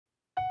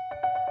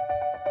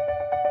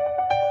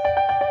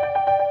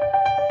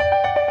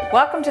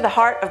Welcome to the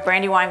heart of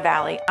Brandywine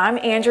Valley. I'm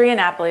Andrea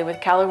Napoli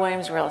with Keller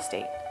Williams Real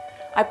Estate.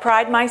 I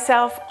pride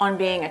myself on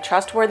being a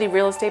trustworthy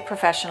real estate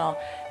professional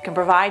who can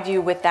provide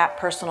you with that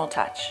personal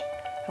touch.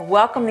 I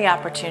welcome the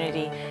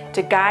opportunity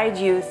to guide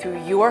you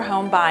through your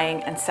home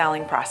buying and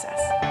selling process.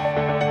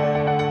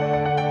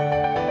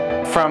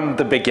 From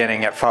the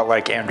beginning, it felt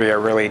like Andrea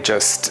really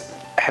just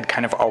had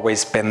kind of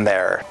always been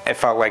there. It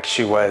felt like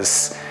she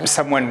was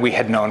someone we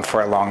had known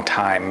for a long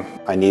time.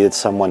 I needed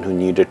someone who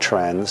knew the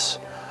trends,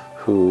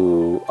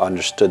 who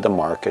understood the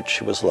market.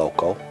 She was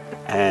local,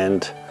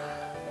 and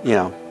you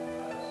know,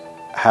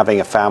 having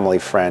a family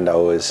friend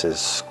always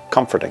is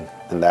comforting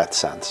in that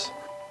sense.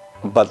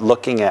 But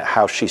looking at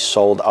how she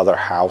sold other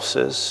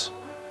houses,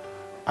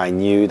 I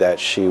knew that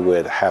she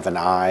would have an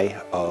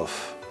eye of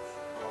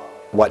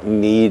what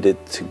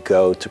needed to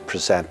go to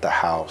present the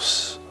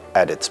house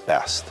at its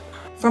best.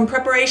 From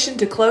preparation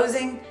to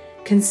closing,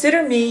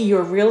 consider me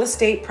your real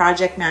estate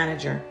project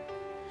manager.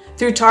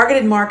 Through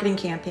targeted marketing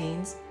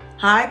campaigns,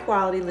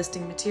 high-quality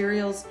listing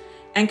materials,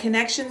 and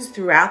connections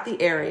throughout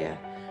the area,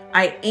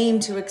 I aim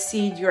to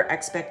exceed your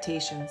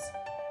expectations,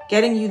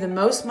 getting you the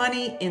most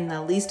money in the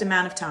least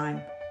amount of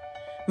time.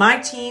 My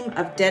team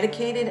of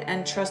dedicated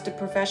and trusted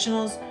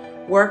professionals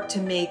work to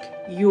make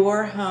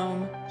your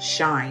home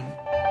shine.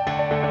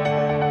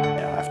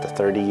 After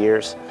 30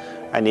 years,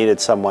 I needed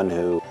someone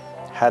who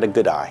had a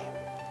good eye.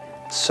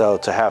 So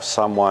to have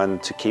someone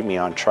to keep me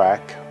on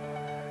track,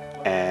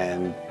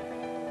 and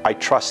I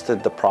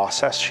trusted the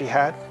process she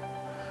had,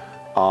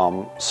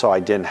 so I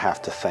didn't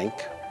have to think.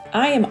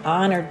 I am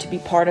honored to be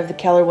part of the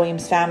Keller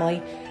Williams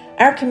family.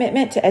 Our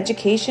commitment to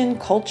education,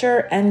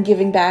 culture, and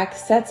giving back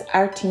sets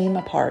our team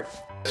apart.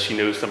 She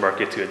knows the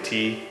market to a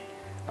T.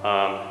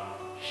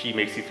 She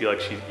makes you feel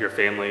like she's your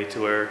family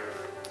to her,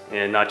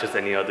 and not just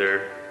any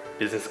other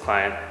business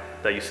client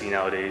that you see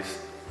nowadays.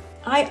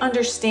 I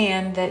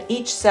understand that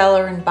each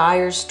seller and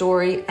buyer's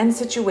story and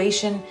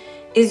situation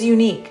is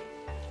unique.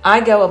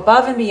 I go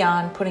above and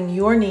beyond, putting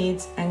your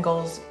needs and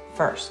goals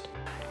first.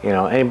 You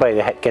know, anybody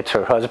that gets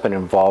her husband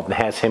involved and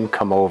has him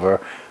come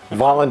over,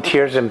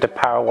 volunteers him to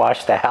power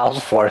wash the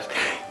house for us,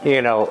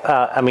 you know,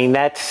 I mean,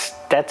 that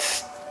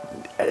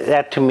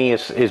to me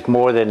is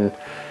more than,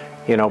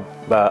 you know,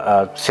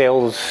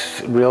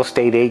 sales, real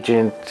estate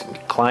agent,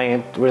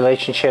 client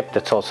relationship.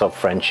 That's also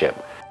friendship.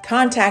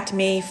 Contact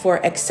me for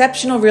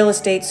exceptional real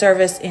estate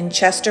service in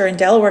Chester and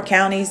Delaware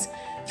counties,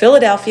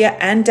 Philadelphia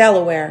and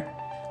Delaware.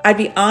 I'd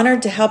be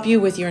honored to help you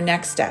with your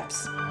next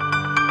steps.